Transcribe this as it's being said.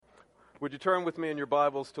Would you turn with me in your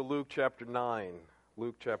Bibles to Luke chapter 9?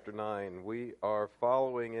 Luke chapter 9. We are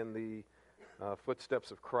following in the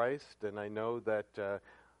footsteps of Christ, and I know that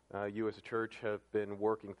you as a church have been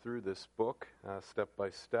working through this book step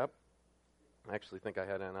by step. I actually think I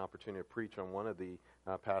had an opportunity to preach on one of the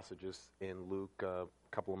passages in Luke a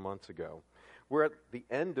couple of months ago. We're at the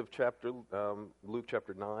end of Luke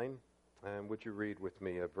chapter 9, and would you read with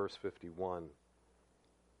me at verse 51?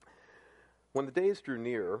 When the days drew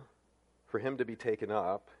near for him to be taken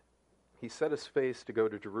up, he set his face to go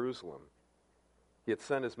to Jerusalem. He had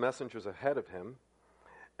sent his messengers ahead of him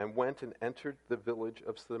and went and entered the village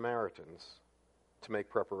of Samaritans to make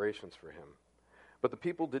preparations for him. But the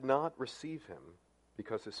people did not receive him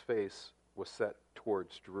because his face was set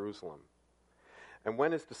towards Jerusalem. And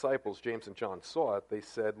when his disciples, James and John, saw it, they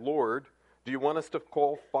said, "Lord, do you want us to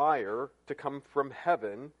call fire to come from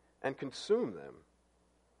heaven and consume them?"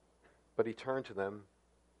 But he turned to them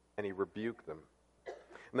and he rebuked them.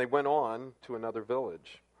 And they went on to another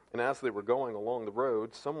village. And as they were going along the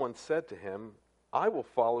road, someone said to him, "I will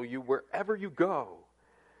follow you wherever you go."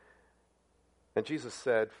 And Jesus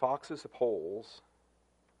said, "Foxes have holes,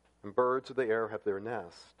 and birds of the air have their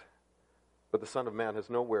nest, but the Son of Man has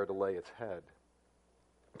nowhere to lay its head."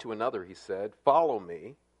 To another he said, "Follow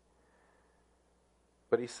me."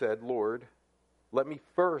 But he said, "Lord, let me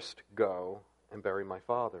first go and bury my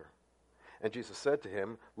father." And Jesus said to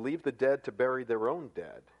him, "Leave the dead to bury their own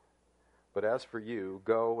dead. But as for you,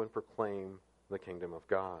 go and proclaim the kingdom of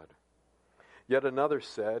God." Yet another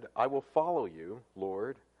said, "I will follow you,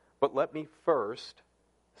 Lord, but let me first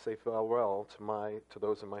say farewell to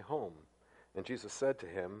those in my home." And Jesus said to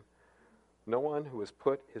him, "No one who has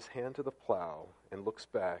put his hand to the plow and looks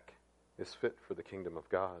back is fit for the kingdom of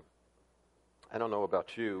God." I don't know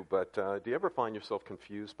about you, but do you ever find yourself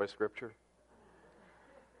confused by Scripture?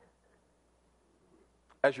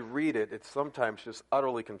 As you read it, it's sometimes just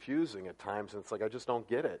utterly confusing at times, and it's like, I just don't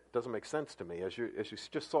get it. It doesn't make sense to me. As you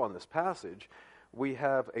just saw in this passage, we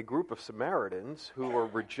have a group of Samaritans who are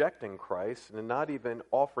rejecting Christ and not even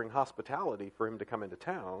offering hospitality for him to come into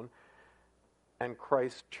town, and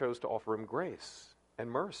Christ chose to offer him grace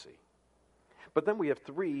and mercy. But then we have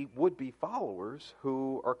three would-be followers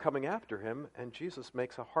who are coming after him, and Jesus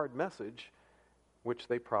makes a hard message, which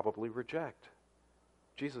they probably reject.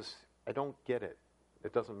 Jesus, I don't get it.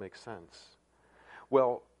 It doesn't make sense.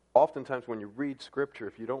 Well, oftentimes when you read Scripture,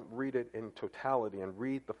 if you don't read it in totality and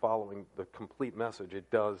read the complete message, it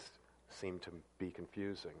does seem to be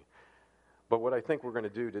confusing. But what I think we're going to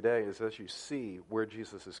do today is, as you see where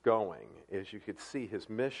Jesus is going, is you could see his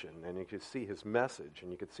mission, and you could see his message,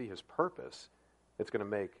 and you could see his purpose. It's going to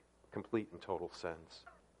make complete and total sense.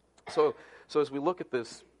 So as we look at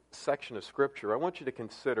this section of Scripture, I want you to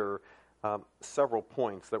consider several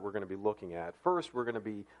points that we're going to be looking at. First, we're going to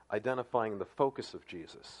be identifying the focus of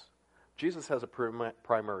Jesus. Jesus has a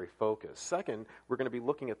primary focus. Second, we're going to be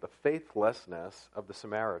looking at the faithlessness of the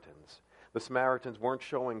Samaritans. The Samaritans weren't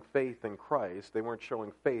showing faith in Christ, they weren't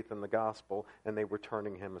showing faith in the gospel, and they were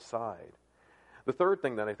turning him aside. The third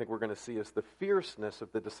thing that I think we're going to see is the fierceness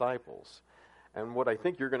of the disciples. And what I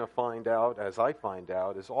think you're going to find out, as I find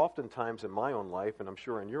out, is oftentimes in my own life, and I'm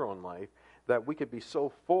sure in your own life, that we could be so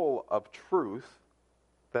full of truth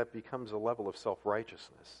that becomes a level of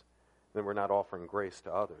self-righteousness. Then we're not offering grace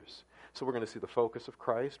to others. So we're going to see the focus of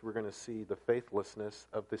Christ. We're going to see the faithlessness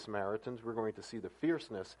of the Samaritans. We're going to see the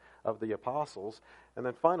fierceness of the apostles. And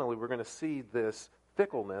then finally, we're going to see this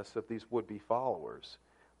fickleness of these would-be followers.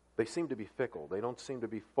 They seem to be fickle. They don't seem to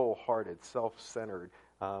be full-hearted, self-centered,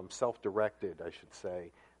 self-directed, I should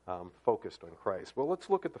say, focused on Christ. Well, let's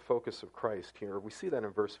look at the focus of Christ here. We see that in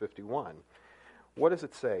verse 51. What does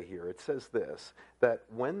it say here? It says this, that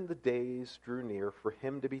when the days drew near for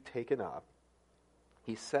him to be taken up,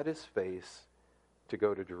 he set his face to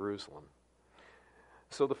go to Jerusalem.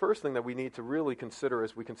 So the first thing that we need to really consider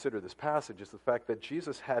as we consider this passage is the fact that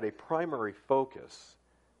Jesus had a primary focus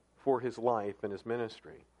for his life and his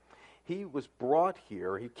ministry. He was brought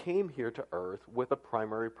here, he came here to earth with a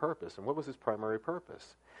primary purpose. And what was his primary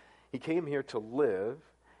purpose? He came here to live,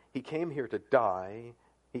 he came here to die,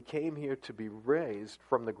 he came here to be raised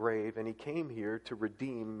from the grave, and he came here to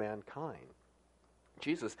redeem mankind.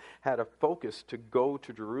 Jesus had a focus to go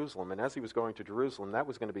to Jerusalem, and as he was going to Jerusalem, that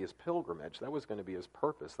was going to be his pilgrimage, that was going to be his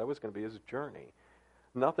purpose, that was going to be his journey.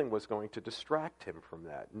 Nothing was going to distract him from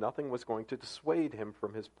that. Nothing was going to dissuade him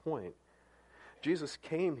from his point. Jesus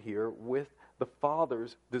came here with the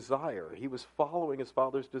Father's desire. He was following his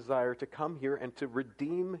Father's desire to come here and to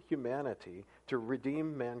redeem humanity, to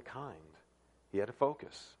redeem mankind. He had a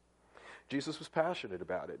focus. Jesus was passionate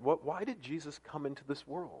about it. Why did Jesus come into this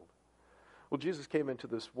world? Well, Jesus came into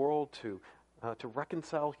this world to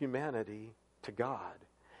reconcile humanity to God.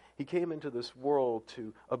 He came into this world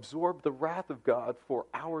to absorb the wrath of God for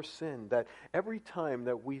our sin, that every time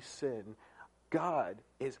that we sin, God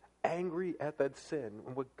is angry at that sin.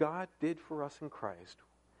 And what God did for us in Christ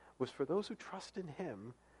was for those who trust in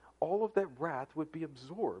him, all of that wrath would be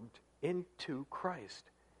absorbed into Christ.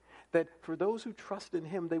 That for those who trust in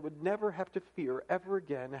him, they would never have to fear ever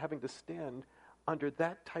again having to stand under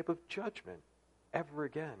that type of judgment ever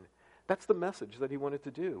again. That's the message that he wanted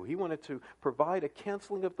to do. He wanted to provide a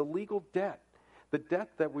canceling of the legal debt, the debt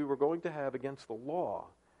that we were going to have against the law,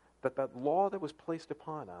 that law that was placed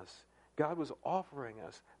upon us. God was offering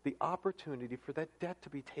us the opportunity for that debt to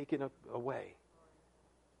be taken away.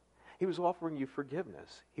 He was offering you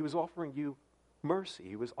forgiveness. He was offering you mercy.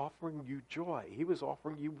 He was offering you joy. He was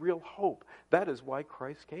offering you real hope. That is why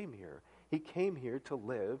Christ came here. He came here to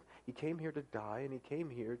live. He came here to die, and he came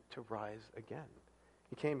here to rise again.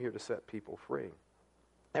 He came here to set people free.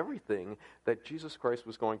 Everything that Jesus Christ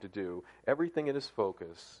was going to do, everything in his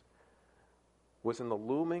focus, was in the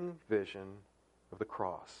looming vision of the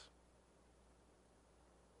cross.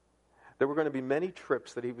 There were going to be many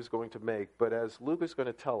trips that he was going to make, but as Luke is going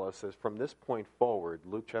to tell us, as from this point forward,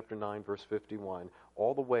 Luke chapter 9, verse 51,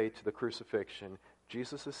 all the way to the crucifixion,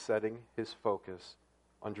 Jesus is setting his focus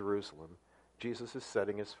on Jerusalem. Jesus is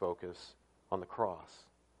setting his focus on the cross.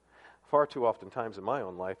 Far too often times in my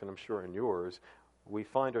own life, and I'm sure in yours, we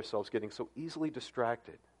find ourselves getting so easily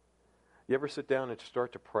distracted. You ever sit down and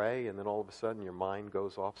start to pray, and then all of a sudden your mind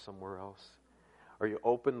goes off somewhere else? Or you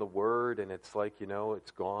open the Word, and it's like,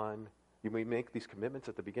 it's gone. You may make these commitments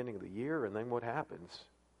at the beginning of the year, and then what happens?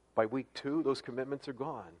 By week 2, those commitments are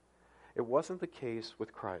gone. It wasn't the case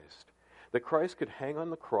with Christ. That Christ could hang on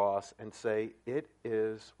the cross and say, it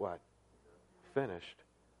is what? Finished.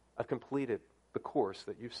 I've completed the course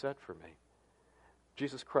that you've set for me.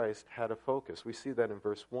 Jesus Christ had a focus. We see that in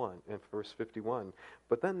verse 51.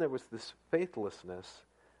 But then there was this faithlessness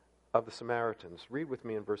of the Samaritans. Read with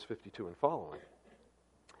me in verse 52 and following.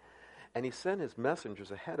 And he sent his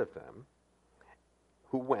messengers ahead of them,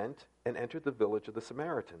 who went and entered the village of the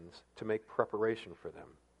Samaritans to make preparation for them.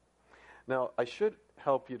 Now, I should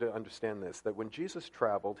help you to understand this, that when Jesus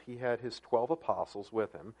traveled, he had his 12 apostles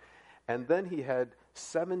with him, and then he had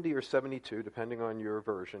 70 or 72, depending on your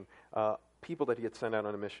version, people that he had sent out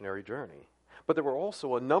on a missionary journey. But there were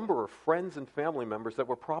also a number of friends and family members that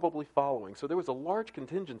were probably following. So there was a large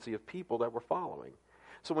contingency of people that were following.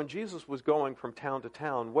 So when Jesus was going from town to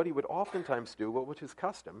town, what he would oftentimes do, what was his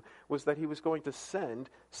custom, was that he was going to send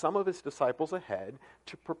some of his disciples ahead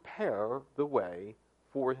to prepare the way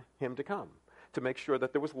for him to come, to make sure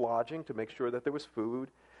that there was lodging, to make sure that there was food,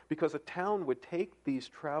 because a town would take these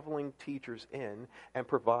traveling teachers in and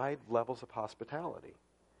provide levels of hospitality.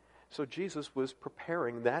 So Jesus was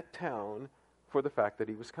preparing that town for the fact that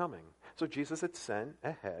he was coming. So Jesus had sent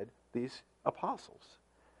ahead these apostles.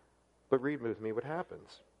 But read with me what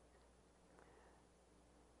happens.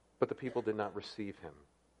 But the people did not receive him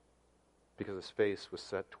because his face was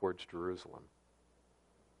set towards Jerusalem.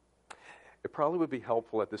 It probably would be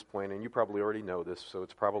helpful at this point, and you probably already know this, so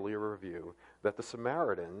it's probably a review, that the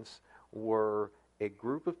Samaritans were a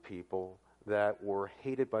group of people that were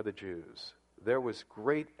hated by the Jews. There was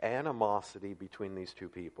great animosity between these two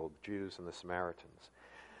people, the Jews and the Samaritans.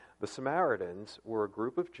 The Samaritans were a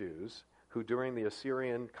group of Jews who during the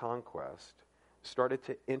Assyrian conquest started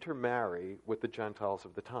to intermarry with the Gentiles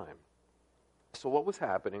of the time. So what was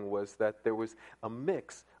happening was that there was a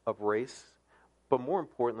mix of race, but more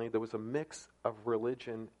importantly, there was a mix of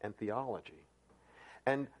religion and theology.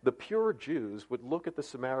 And the pure Jews would look at the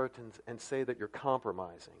Samaritans and say that you're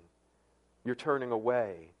compromising, you're turning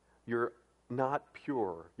away, you're not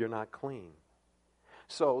pure, you're not clean.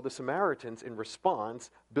 So the Samaritans, in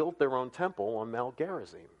response, built their own temple on Mount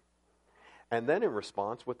Gerizim. And then in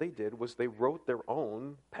response, what they did was they wrote their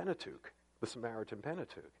own Pentateuch, the Samaritan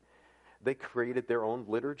Pentateuch. They created their own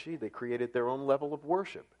liturgy. They created their own level of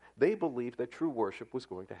worship. They believed that true worship was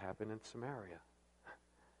going to happen in Samaria.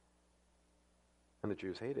 And the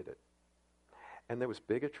Jews hated it. And there was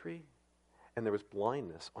bigotry and there was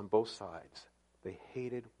blindness on both sides. They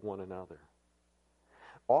hated one another.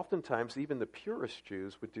 Oftentimes, even the purest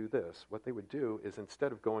Jews would do this. What they would do is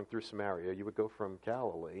instead of going through Samaria, you would go from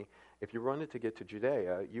Galilee. If you wanted to get to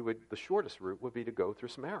Judea, the shortest route would be to go through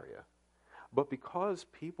Samaria. But because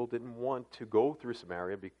people didn't want to go through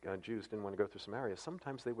Samaria, Jews didn't want to go through Samaria,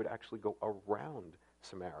 sometimes they would actually go around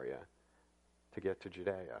Samaria to get to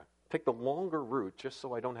Judea. Take the longer route just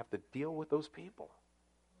so I don't have to deal with those people.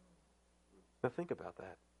 Now think about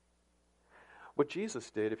that. what Jesus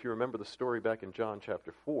did, if you remember the story back in John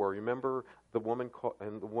chapter 4, remember the woman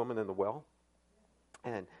in the well?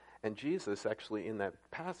 And Jesus, actually, in that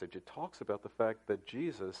passage, it talks about the fact that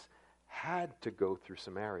Jesus had to go through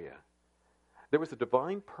Samaria. There was a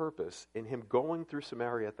divine purpose in him going through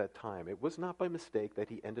Samaria at that time. It was not by mistake that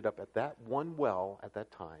he ended up at that one well at that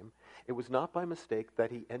time. It was not by mistake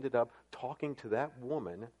that he ended up talking to that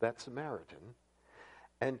woman, that Samaritan.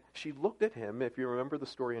 And she looked at him, if you remember the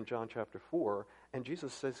story in John chapter 4, and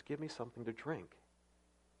Jesus says, "Give me something to drink."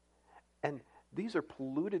 And these are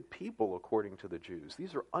polluted people, according to the Jews.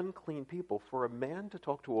 These are unclean people. For a man to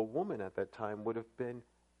talk to a woman at that time would have been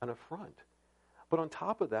an affront. But on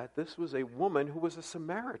top of that, this was a woman who was a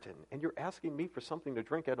Samaritan, and you're asking me for something to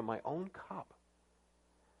drink out of my own cup.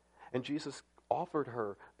 And Jesus offered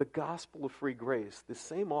her the gospel of free grace, the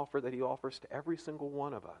same offer that he offers to every single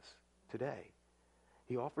one of us today.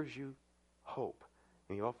 He offers you hope,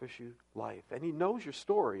 and he offers you life. And he knows your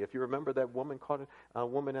story. If you remember that woman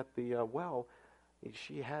at the well,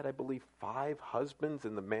 she had, I believe, 5 husbands,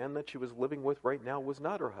 and the man that she was living with right now was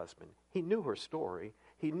not her husband. He knew her story.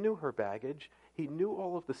 He knew her baggage. He knew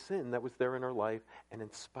all of the sin that was there in her life. And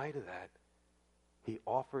in spite of that, he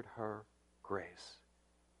offered her grace.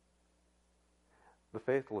 The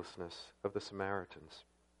faithlessness of the Samaritans.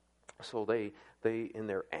 So they, in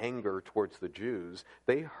their anger towards the Jews,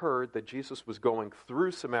 they heard that Jesus was going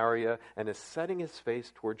through Samaria and is setting his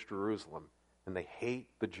face towards Jerusalem. And they hate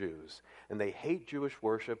the Jews. And they hate Jewish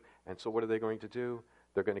worship. And so what are they going to do?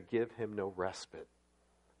 They're going to give him no respite.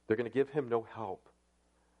 They're going to give him no help.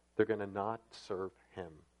 They're going to not serve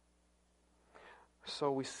him.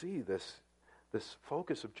 So we see this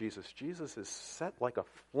focus of Jesus. Jesus is set like a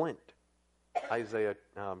flint, Isaiah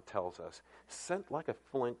tells us. Sent like a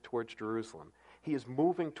flint towards Jerusalem. He is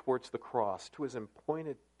moving towards the cross, to his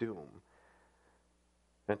appointed doom,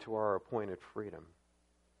 and to our appointed freedom.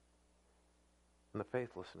 And the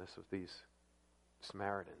faithlessness of these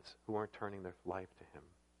Samaritans who aren't turning their life to him.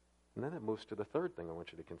 And then it moves to the third thing I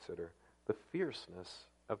want you to consider, the fierceness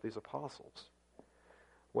of these apostles.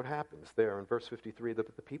 What happens there in verse 53,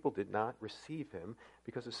 that the people did not receive him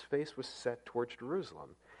because his face was set towards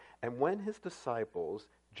Jerusalem. And when his disciples,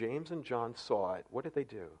 James and John, saw it, what did they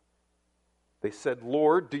do? They said,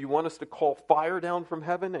 "Lord, do you want us to call fire down from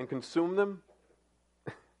heaven and consume them?"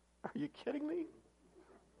 Are you kidding me?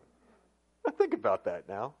 Think about that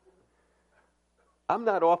now. I'm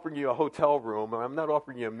not offering you a hotel room, I'm not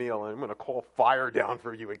offering you a meal, and I'm going to call fire down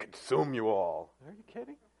for you and consume you all. Are you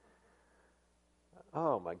kidding?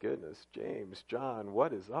 Oh my goodness, James, John,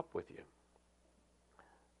 what is up with you?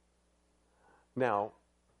 Now,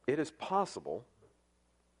 it is possible,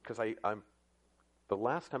 because the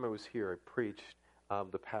last time I was here, I preached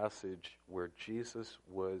the passage where Jesus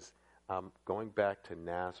was going back to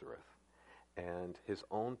Nazareth. And his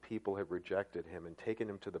own people had rejected him and taken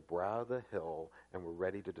him to the brow of the hill and were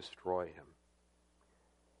ready to destroy him.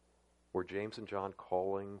 Were James and John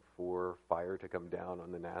calling for fire to come down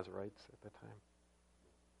on the Nazarites at that time?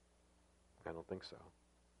 I don't think so.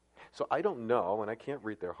 So I don't know, and I can't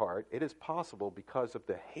read their heart. It is possible, because of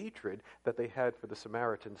the hatred that they had for the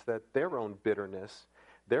Samaritans, that their own bitterness,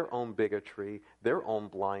 their own bigotry, their own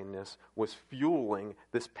blindness was fueling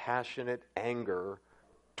this passionate anger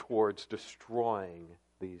towards destroying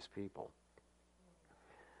these people.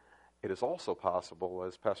 It is also possible,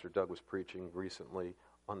 as Pastor Doug was preaching recently,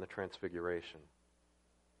 on the Transfiguration.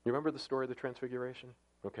 You remember the story of the Transfiguration?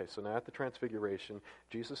 Okay, so now at the Transfiguration,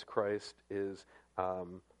 Jesus Christ is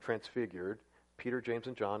transfigured. Peter, James,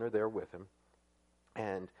 and John are there with him.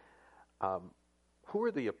 And who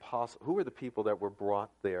are the people that were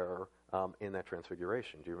brought there in that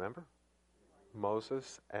Transfiguration? Do you remember?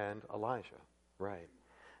 Moses and Elijah, right?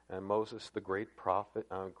 And Moses, the great prophet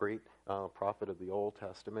of the Old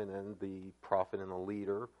Testament, and the prophet and the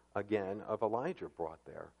leader, again, of Elijah, brought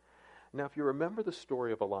there. Now, if you remember the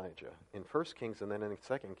story of Elijah, in 1 Kings and then in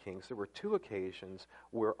 2 Kings, there were 2 occasions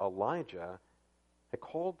where Elijah had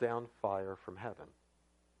called down fire from heaven.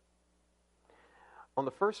 On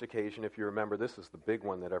the first occasion, if you remember, this is the big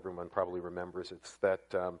one that everyone probably remembers. It's that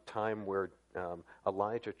time where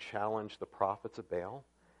Elijah challenged the prophets of Baal.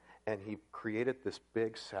 And he created this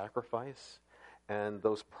big sacrifice. And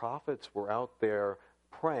those prophets were out there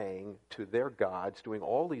praying to their gods, doing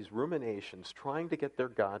all these ruminations, trying to get their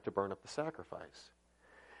God to burn up the sacrifice.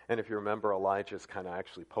 And if you remember, Elijah's kind of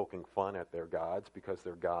actually poking fun at their gods because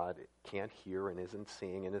their God can't hear and isn't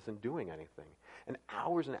seeing and isn't doing anything. And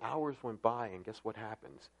hours went by, and guess what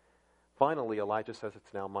happens? Finally, Elijah says,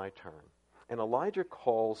 "It's now my turn." And Elijah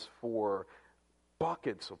calls for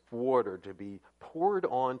buckets of water to be poured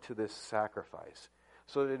onto this sacrifice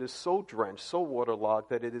so that it is so drenched, so waterlogged,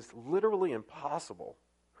 that it is literally impossible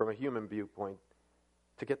from a human viewpoint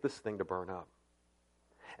to get this thing to burn up.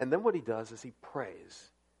 And then what he does is he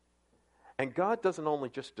prays. And God doesn't only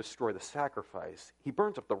just destroy the sacrifice, he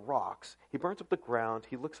burns up the rocks, he burns up the ground,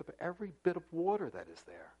 he licks up every bit of water that is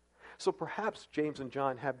there. So perhaps James and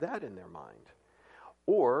John have that in their mind.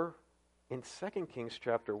 Or in 2 Kings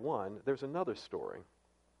chapter 1, there's another story.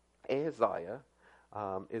 Ahaziah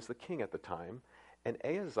is the king at the time, and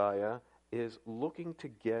Ahaziah is looking to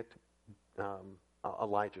get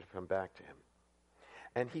Elijah to come back to him.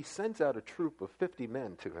 And he sends out a troop of 50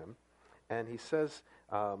 men to him, and he says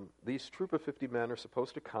these troop of 50 men are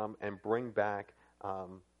supposed to come and bring back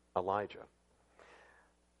Elijah.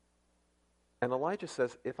 And Elijah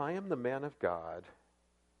says, if I am the man of God,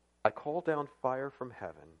 I call down fire from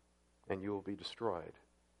heaven, and you will be destroyed.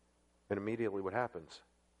 And immediately what happens?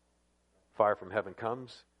 Fire from heaven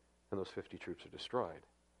comes, and those 50 troops are destroyed.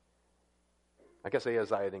 I guess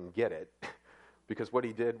Ahaziah didn't get it, because what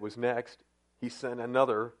he did was next, he sent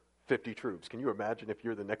another 50 troops. Can you imagine if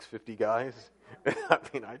you're the next 50 guys? I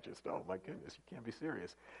mean, oh my goodness, you can't be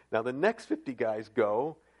serious. Now the next 50 guys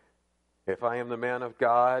go, if I am the man of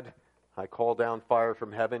God, I call down fire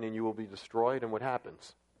from heaven and you will be destroyed. And what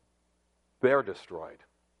happens? They're destroyed.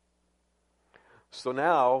 So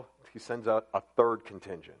now he sends out a third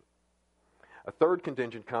contingent. A third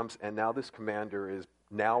contingent comes, and now this commander is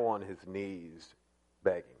now on his knees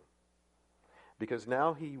begging. Because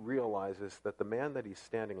now he realizes that the man that he's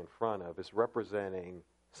standing in front of is representing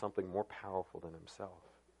something more powerful than himself.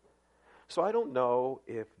 So I don't know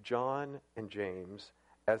if John and James,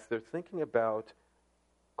 as they're thinking about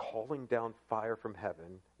calling down fire from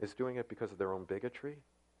heaven, is doing it because of their own bigotry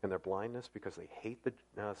and their blindness, because they hate the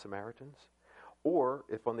Samaritans. Or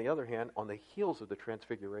if, on the other hand, on the heels of the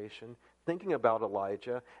transfiguration, thinking about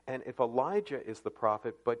Elijah, and if Elijah is the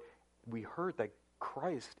prophet, but we heard that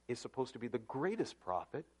Christ is supposed to be the greatest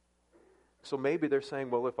prophet, so maybe they're saying,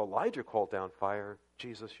 well, if Elijah called down fire,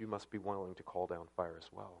 Jesus, you must be willing to call down fire as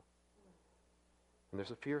well. And there's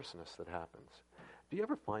a fierceness that happens. Do you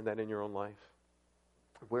ever find that in your own life?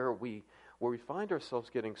 Where we find ourselves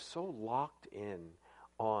getting so locked in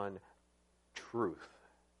on truth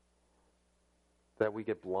that we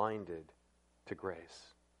get blinded to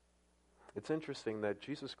grace. It's interesting that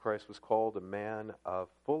Jesus Christ was called a man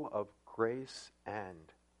full of grace and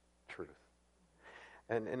truth.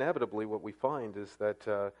 And inevitably what we find is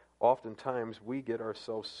that oftentimes we get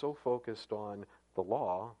ourselves so focused on the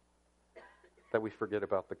law that we forget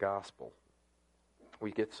about the gospel.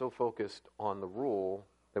 We get so focused on the rule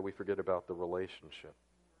that we forget about the relationship.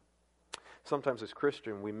 Sometimes as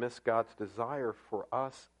Christians, we miss God's desire for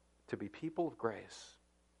us to be people of grace.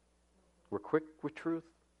 We're quick with truth,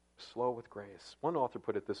 slow with grace. One author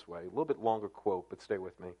put it this way, a little bit longer quote, but stay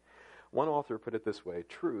with me. One author put it this way: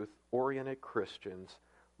 truth-oriented Christians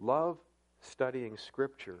love studying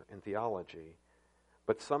Scripture and theology,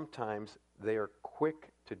 but sometimes they are quick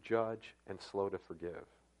to judge and slow to forgive.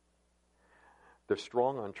 They're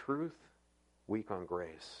strong on truth, weak on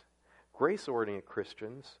grace. Grace-oriented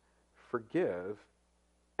Christians forgive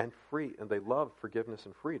and they love forgiveness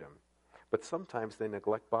and freedom, but sometimes they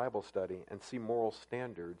neglect Bible study and see moral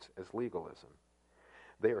standards as legalism.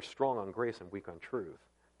 They are strong on grace and weak on truth.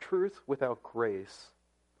 Truth without grace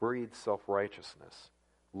breeds self-righteousness,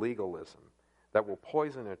 legalism, that will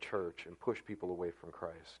poison a church and push people away from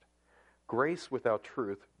Christ. Grace without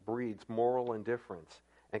truth breeds moral indifference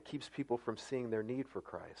and keeps people from seeing their need for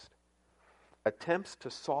Christ. Attempts to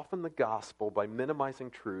soften the gospel by minimizing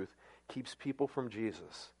truth keeps people from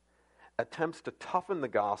Jesus. Attempts to toughen the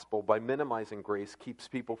gospel by minimizing grace keeps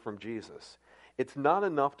people from Jesus. It's not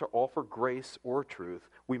enough to offer grace or truth.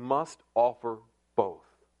 We must offer both.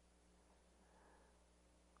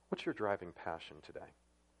 What's your driving passion today?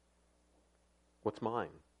 What's mine?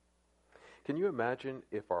 Can you imagine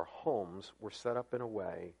if our homes were set up in a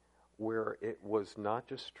way where it was not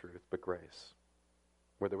just truth but grace,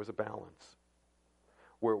 where there was a balance,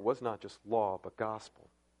 where it was not just law but gospel?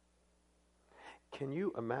 Can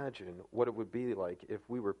you imagine what it would be like if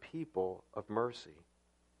we were people of mercy,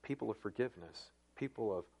 people of forgiveness,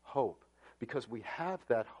 people of hope? Because we have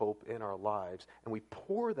that hope in our lives, and we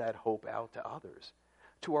pour that hope out to others,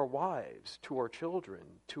 to our wives, to our children,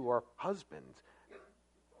 to our husbands,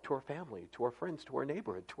 to our family, to our friends, to our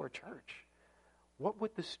neighborhood, to our church. What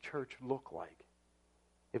would this church look like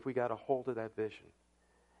if we got a hold of that vision?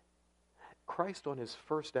 Christ on his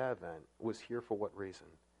first advent was here for what reason?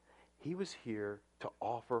 He was here to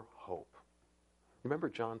offer hope. Remember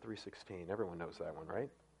John 3:16. Everyone knows that one, right?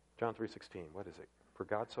 John 3:16. What is it? For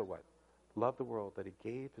God so what? loved the world that he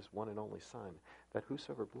gave his one and only Son, that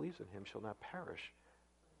whosoever believes in him shall not perish,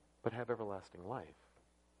 but have everlasting life.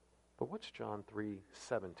 But what's John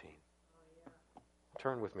 3:17?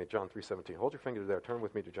 Turn with me, John 3:17. Hold your finger there. Turn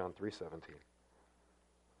with me to John 3:17.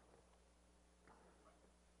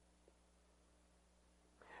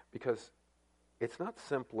 Because it's not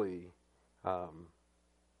simply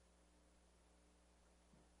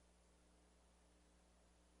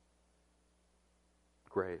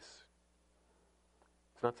grace.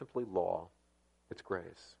 It's not simply law. It's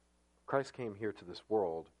grace. Christ came here to this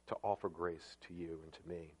world to offer grace to you and to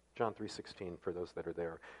me. John 3:16, for those that are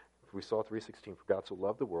there. We saw 3:16, for God so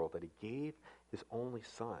loved the world that he gave his only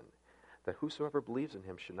Son, that whosoever believes in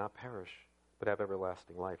him should not perish, but have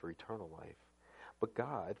everlasting life or eternal life. But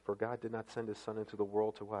God did not send his Son into the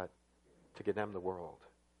world to what? To condemn the world,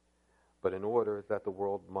 but in order that the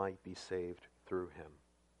world might be saved through him.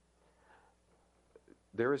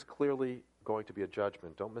 There is clearly going to be a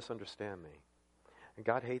judgment. Don't misunderstand me. And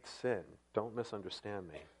God hates sin. Don't misunderstand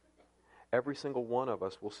me. Every single one of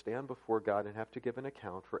us will stand before God and have to give an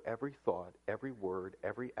account for every thought, every word,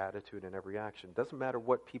 every attitude, and every action. It doesn't matter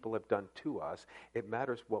what people have done to us. It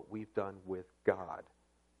matters what we've done with God.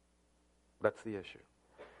 That's the issue.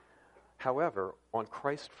 However, on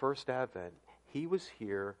Christ's first advent, he was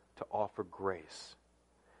here to offer grace.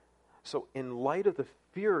 So in light of the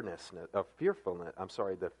fierceness of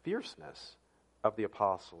the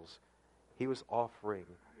apostles, he was offering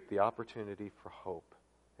the opportunity for hope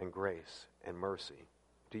and grace and mercy.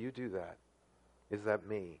 Do you do that? Is that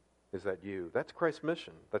me? Is that you? That's Christ's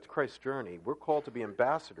mission. That's Christ's journey. We're called to be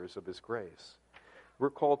ambassadors of his grace. We're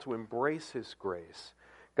called to embrace his grace.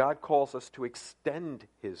 God calls us to extend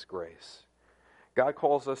his grace. God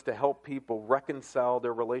calls us to help people reconcile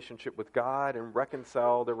their relationship with God and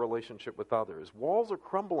reconcile their relationship with others. Walls are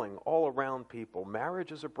crumbling all around people.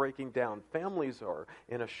 Marriages are breaking down. Families are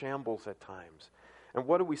in a shambles at times. And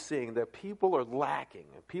what are we seeing? That people are lacking.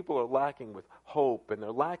 And people are lacking with hope, and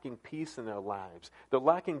they're lacking peace in their lives. They're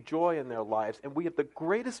lacking joy in their lives. And we have the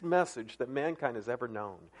greatest message that mankind has ever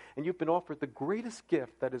known. And you've been offered the greatest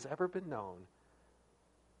gift that has ever been known.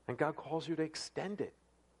 And God calls you to extend it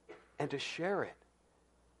and to share it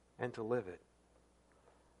and to live it.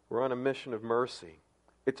 We're on a mission of mercy.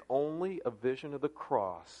 It's only a vision of the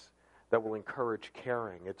cross that will encourage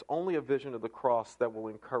caring. It's only a vision of the cross that will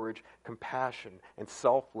encourage compassion and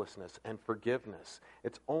selflessness and forgiveness.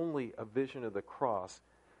 It's only a vision of the cross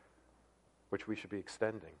which we should be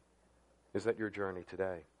extending. Is that your journey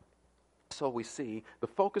today? So we see the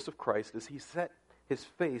focus of Christ is he set his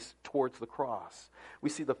face towards the cross. We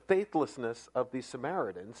see the faithlessness of these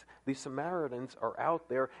Samaritans. These Samaritans are out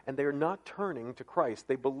there and they're not turning to Christ.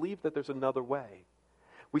 They believe that there's another way.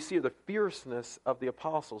 We see the fierceness of the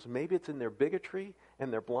apostles. Maybe it's in their bigotry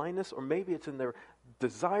and their blindness, or maybe it's in their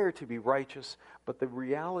desire to be righteous. But the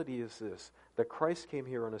reality is this, that Christ came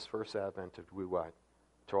here on his first advent to do what?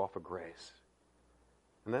 To offer grace.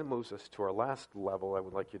 And that moves us to our last level. I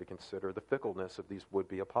would like you to consider the fickleness of these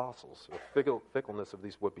would-be apostles, or fickleness of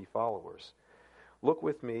these would-be followers. Look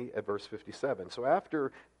with me at verse 57. So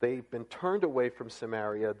after they've been turned away from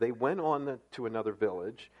Samaria, they went on to another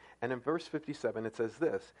village. And in verse 57 it says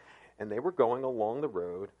this, and they were going along the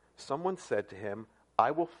road. Someone said to him,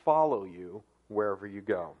 I will follow you wherever you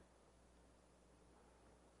go.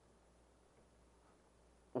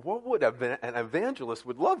 What would an evangelist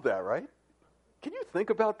would love that, right? Can you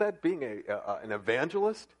think about that, being an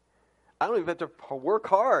evangelist? I don't even have to work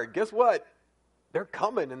hard. Guess what? They're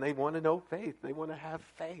coming and they want to know faith. They want to have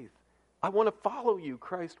faith. I want to follow you,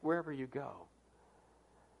 Christ, wherever you go.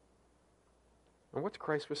 And what's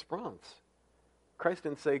Christ's response? Christ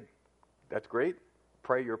didn't say, that's great,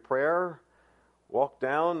 pray your prayer, walk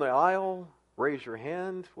down the aisle, raise your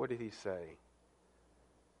hand. What did he say?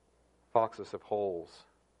 Foxes have holes.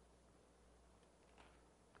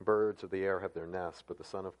 Birds of the air have their nests, but the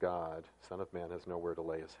Son of God, Son of Man, has nowhere to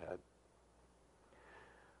lay his head.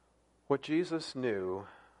 What Jesus knew,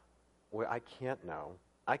 what I can't know.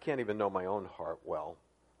 I can't even know my own heart well.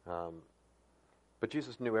 But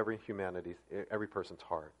Jesus knew every person's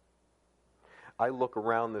heart. I look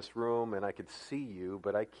around this room and I could see you,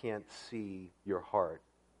 but I can't see your heart.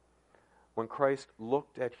 When Christ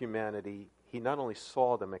looked at humanity, he not only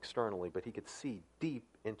saw them externally, but he could see deep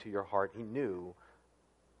into your heart. He knew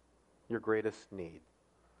your greatest need.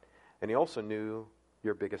 And he also knew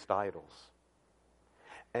your biggest idols.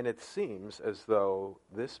 And it seems as though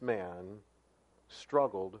this man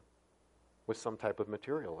struggled with some type of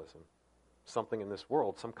materialism, something in this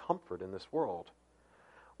world, some comfort in this world.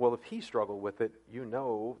 Well, if he struggled with it, you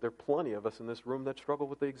know there are plenty of us in this room that struggle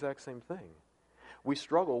with the exact same thing. We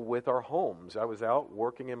struggle with our homes. I was out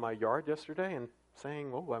working in my yard yesterday and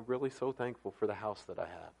saying, oh, I'm really so thankful for the house that I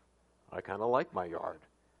have. I kind of like my yard.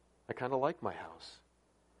 I kind of like my house.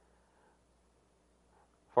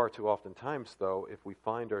 Far too often times, though, if we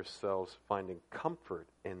find ourselves finding comfort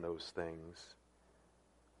in those things,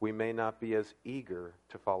 we may not be as eager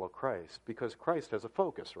to follow Christ, because Christ has a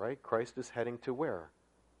focus, right? Christ is heading to where?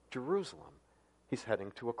 Jerusalem. He's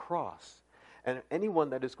heading to a cross. And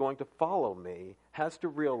anyone that is going to follow me has to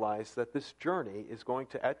realize that this journey is going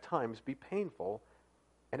to at times be painful,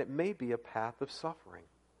 and it may be a path of suffering.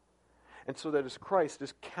 And so that as Christ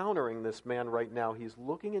is countering this man right now, he's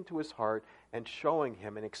looking into his heart and showing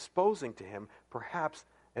him and exposing to him perhaps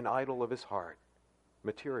an idol of his heart,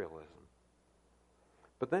 materialism.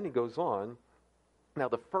 But then he goes on. Now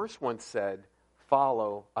the first one said,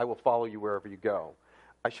 follow, I will follow you wherever you go.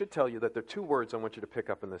 I should tell you that there are two words I want you to pick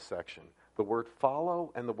up in this section. The word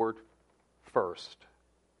follow and the word first.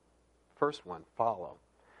 First one, follow.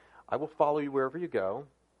 I will follow you wherever you go.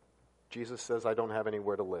 Jesus says, I don't have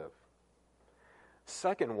anywhere to live.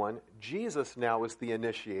 Second one, Jesus now is the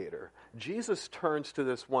initiator. Jesus turns to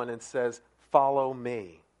this one and says, follow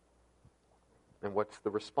me. And what's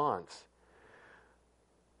the response?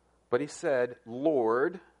 But he said,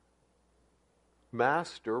 Lord,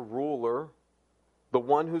 Master, ruler, the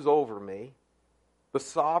one who's over me, the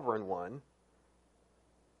sovereign one,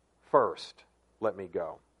 first let me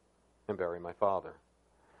go and bury my father.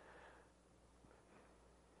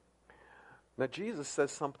 Now Jesus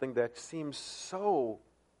says something that seems so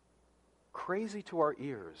crazy to our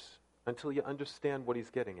ears until you understand what he's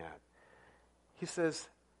getting at. He says,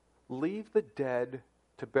 leave the dead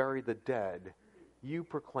to bury the dead. You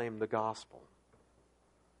proclaim the gospel.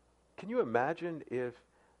 Can you imagine if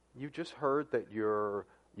you just heard that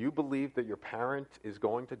you believe that your parent is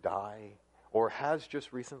going to die or has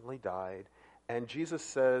just recently died, and Jesus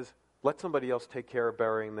says, let somebody else take care of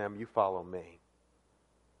burying them, you follow me.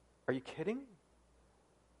 Are you kidding?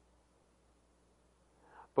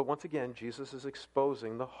 But once again, Jesus is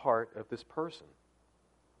exposing the heart of this person.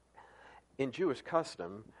 In Jewish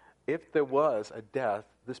custom, if there was a death,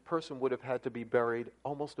 this person would have had to be buried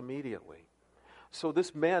almost immediately. So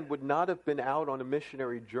this man would not have been out on a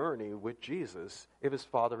missionary journey with Jesus if his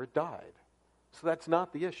father had died. So that's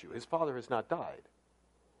not the issue. His father has not died.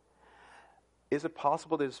 Is it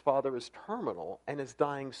possible that his father is terminal and is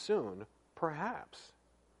dying soon? Perhaps.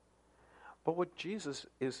 But what Jesus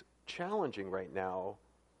is challenging right now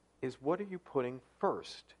is, what are you putting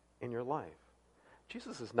first in your life?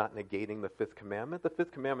 Jesus is not negating the fifth commandment. The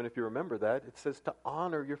fifth commandment, if you remember that, it says to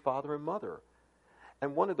honor your father and mother.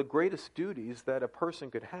 And one of the greatest duties that a person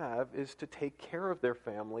could have is to take care of their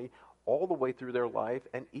family all the way through their life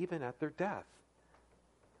and even at their death.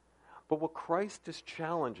 But what Christ is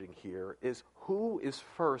challenging here is, who is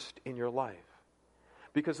first in your life?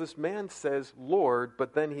 Because this man says, Lord,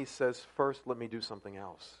 but then he says, first let me do something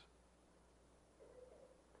else.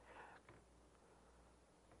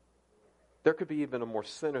 There could be even a more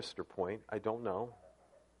sinister point. I don't know.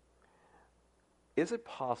 Is it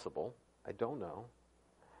possible, I don't know,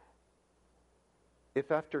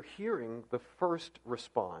 if after hearing the first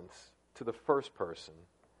response to the first person,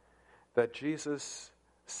 that Jesus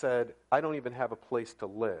said, I don't even have a place to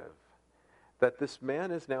live, that this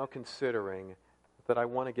man is now considering that I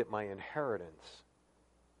want to get my inheritance,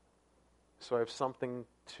 so I have something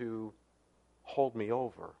to hold me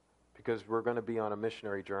over, because we're going to be on a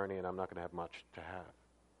missionary journey and I'm not going to have much to have.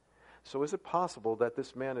 So is it possible that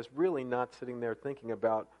this man is really not sitting there thinking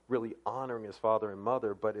about really honoring his father and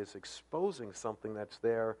mother, but is exposing something that's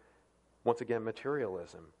there, once again,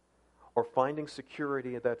 materialism, or finding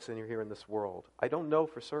security that's in here in this world? I don't know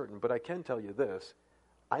for certain, but I can tell you this.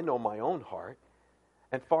 I know my own heart,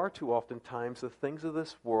 and far too often times the things of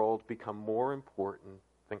this world become more important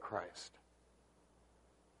than Christ.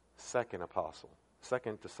 Second apostle.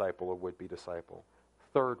 Second disciple or would-be disciple.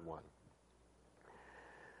 Third one.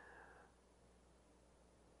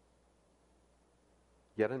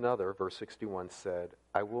 Yet another, verse 61 said,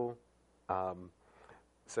 I will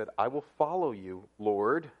follow you,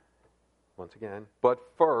 Lord, once again, but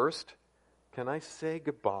first, can I say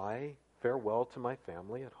goodbye, farewell to my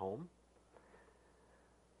family at home?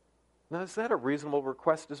 Now, is that a reasonable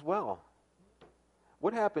request as well?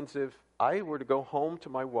 What happens if I were to go home to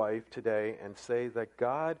my wife today and say that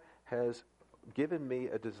God has given me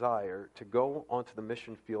a desire to go onto the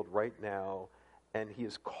mission field right now, and he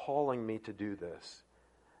is calling me to do this,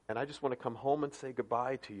 and I just want to come home and say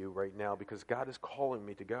goodbye to you right now because God is calling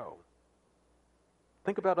me to go?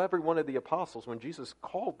 Think about every one of the apostles. When Jesus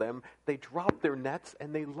called them, they dropped their nets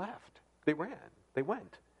and they left. They ran. They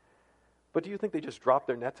went. But do you think they just dropped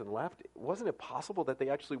their nets and left? Wasn't it possible that they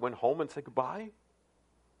actually went home and said goodbye?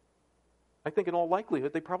 I think in all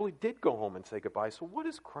likelihood they probably did go home and say goodbye. So what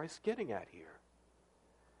is Christ getting at here?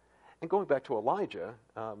 And going back to Elijah,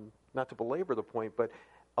 not to belabor the point, but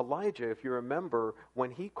Elijah, if you remember, when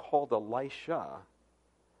he called Elisha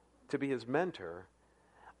to be his mentor,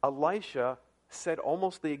 Elisha said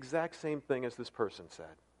almost the exact same thing as this person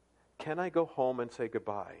said. Can I go home and say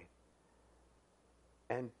goodbye?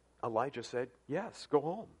 And Elijah said, yes, go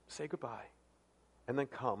home, say goodbye, and then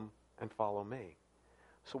come and follow me.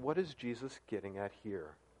 So what is Jesus getting at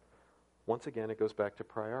here? Once again, it goes back to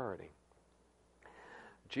priority.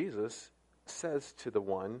 Jesus says to the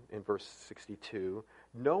one in verse 62,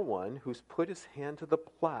 no one who's put his hand to the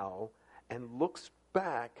plow and looks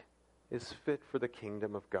back is fit for the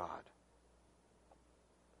kingdom of God.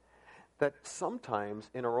 That sometimes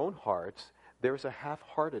in our own hearts, there's a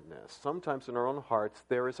half-heartedness. Sometimes in our own hearts,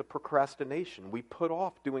 there is a procrastination. We put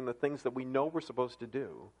off doing the things that we know we're supposed to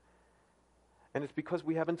do. And it's because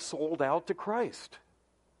we haven't sold out to Christ.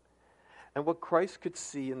 And what Christ could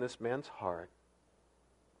see in this man's heart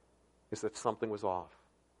is that something was off.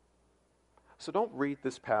 So don't read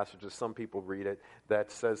this passage as some people read it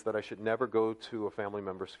that says that I should never go to a family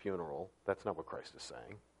member's funeral. That's not what Christ is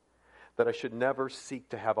saying. That I should never seek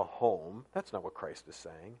to have a home. That's not what Christ is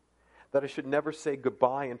saying. That I should never say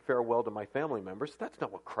goodbye and farewell to my family members. That's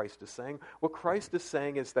not what Christ is saying. What Christ is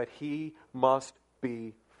saying is that he must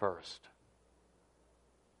be first.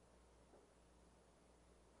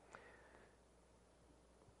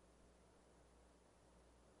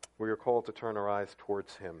 We are called to turn our eyes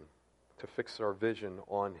towards him, to fix our vision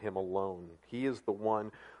on him alone. He is the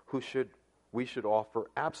one who we should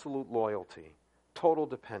offer absolute loyalty, total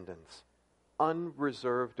dependence,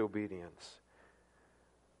 unreserved obedience.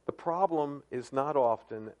 The problem is not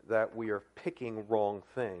often that we are picking wrong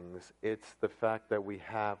things. It's the fact that we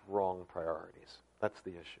have wrong priorities. That's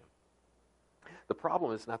the issue. The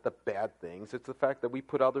problem is not the bad things. It's the fact that we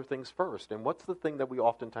put other things first. And what's the thing that we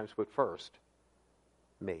oftentimes put first?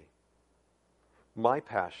 Me. My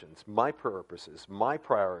passions, my purposes, my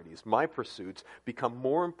priorities, my pursuits become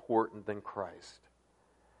more important than Christ.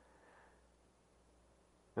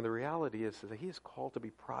 And the reality is that he is called to be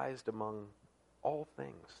prized among all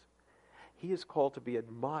things. He is called to be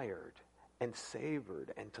admired and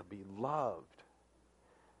savored and to be loved.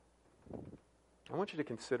 I want you to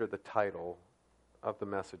consider the title of the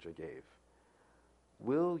message I gave.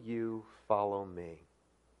 Will you follow me?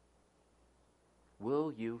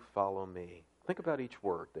 Will you follow me? Think about each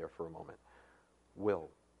word there for a moment. Will.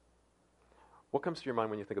 What comes to your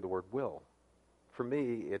mind when you think of the word will? For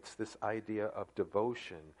me, it's this idea of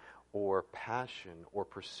devotion or passion or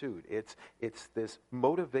pursuit. It's this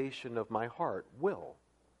motivation of my heart. Will.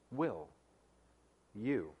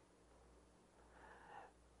 You.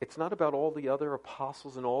 It's not about all the other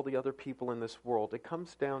apostles and all the other people in this world. It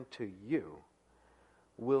comes down to you.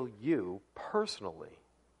 Will you personally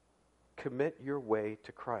commit your way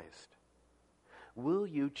to Christ? Will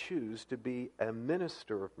you choose to be a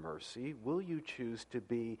minister of mercy? Will you choose to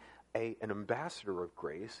be an ambassador of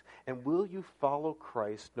grace? And will you follow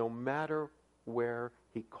Christ no matter where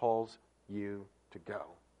he calls you to go?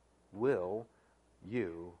 Will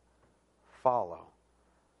you follow?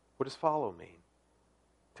 What does follow mean?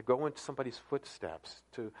 To go into somebody's footsteps,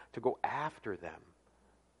 to go after them.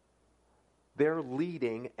 They're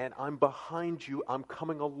leading and I'm behind you, I'm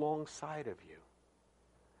coming alongside of you.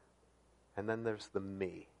 And then there's the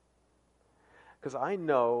me. Because I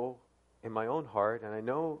know in my own heart, and I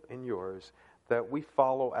know in yours, that we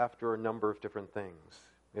follow after a number of different things.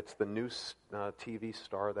 It's the new TV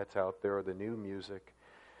star that's out there, or the new music.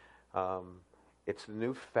 It's the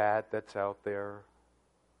new fad that's out there.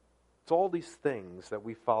 It's all these things that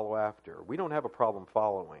we follow after. We don't have a problem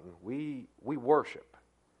following. We worship.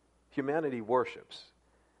 Humanity worships.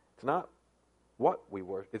 It's not what we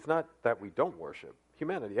worship. It's not that we don't worship.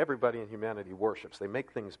 Humanity, everybody in humanity worships. They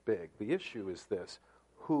make things big. The issue is this.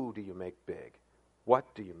 Who do you make big? What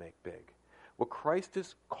do you make big? What Christ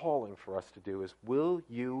is calling for us to do is, will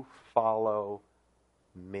you follow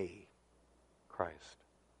me, Christ?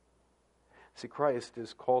 See, Christ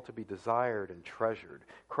is called to be desired and treasured.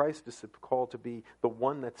 Christ is called to be the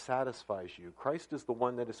one that satisfies you. Christ is the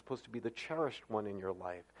one that is supposed to be the cherished one in your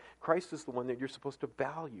life. Christ is the one that you're supposed to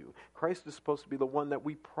value. Christ is supposed to be the one that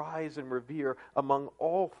we prize and revere among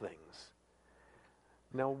all things.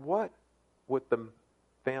 Now, what would the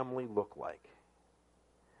family look like?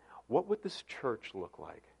 What would this church look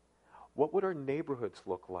like? What would our neighborhoods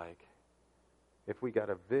look like if we got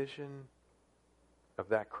a vision of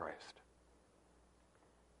that Christ?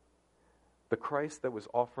 The Christ that was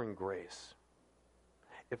offering grace.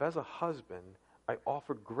 If as a husband, I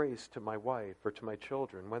offer grace to my wife or to my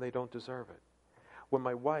children when they don't deserve it, when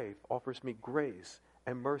my wife offers me grace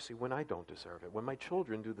and mercy when I don't deserve it, when my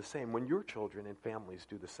children do the same, when your children and families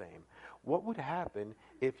do the same, what would happen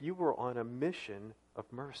if you were on a mission of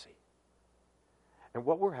mercy? And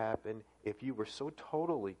what would happen if you were so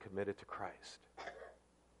totally committed to Christ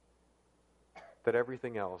that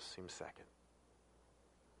everything else seems second?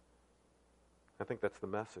 I think that's the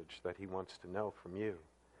message that he wants to know from you.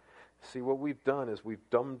 See, what we've done is we've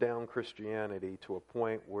dumbed down Christianity to a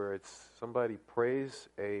point where it's somebody prays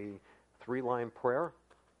a 3-line prayer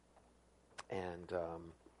and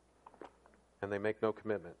they make no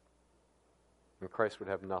commitment. And Christ would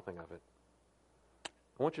have nothing of it.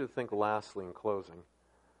 I want you to think lastly in closing.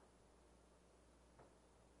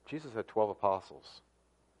 Jesus had 12 apostles.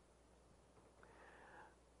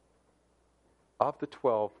 Of the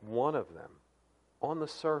 12, one of them, on the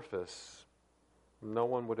surface, no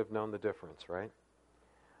one would have known the difference, right?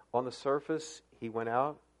 On the surface, he went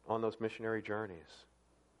out on those missionary journeys.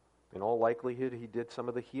 In all likelihood, he did some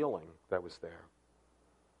of the healing that was there.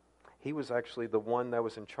 He was actually the one that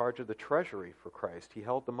was in charge of the treasury for Christ. He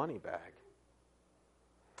held the money bag.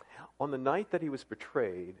 On the night that he was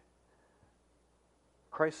betrayed,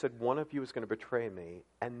 Christ said, one of you is going to betray me,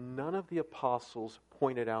 and none of the apostles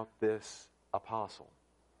pointed out this apostle.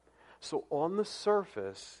 So on the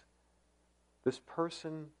surface, this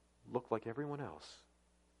person looked like everyone else.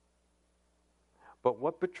 But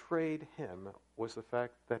what betrayed him was the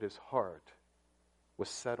fact that his heart was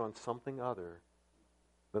set on something other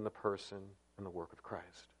than the person and the work of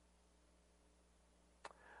Christ.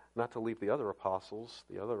 Not to leave the other apostles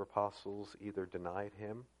either denied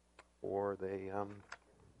him or they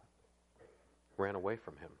ran away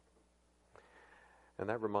from him. And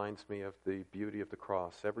that reminds me of the beauty of the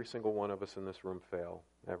cross. Every single one of us in this room fail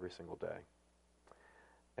every single day.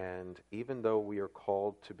 And even though we are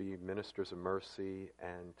called to be ministers of mercy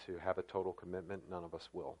and to have a total commitment, none of us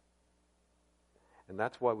will. And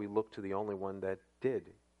that's why we look to the only one that did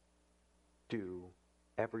do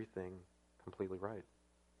everything completely right.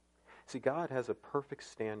 See, God has a perfect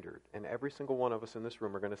standard, and every single one of us in this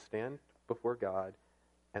room are going to stand before God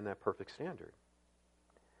and that perfect standard.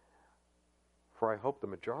 For I hope the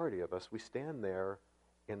majority of us, we stand there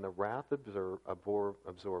in the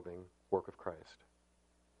wrath-absorbing work of Christ.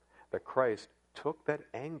 That Christ took that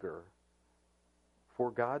anger for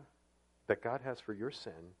God, that God has for your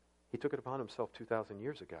sin, he took it upon himself 2,000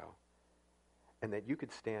 years ago. And that you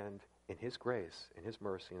could stand in his grace, in his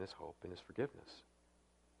mercy, in his hope, in his forgiveness.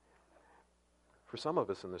 For some of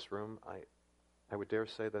us in this room, I would dare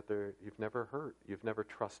say that you've never heard, you've never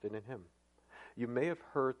trusted in him. You may have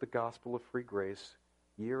heard the gospel of free grace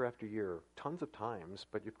year after year, tons of times,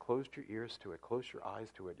 but you've closed your ears to it, closed your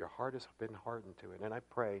eyes to it. Your heart has been hardened to it. And I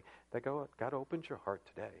pray that God opens your heart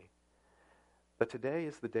today. That today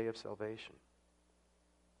is the day of salvation.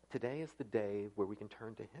 Today is the day where we can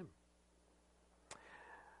turn to him.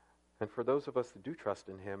 And for those of us that do trust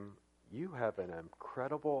in him, you have an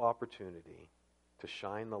incredible opportunity to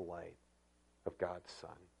shine the light of God's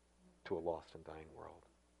Son to a lost and dying world.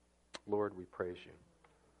 Lord, we praise you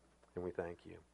and we thank you.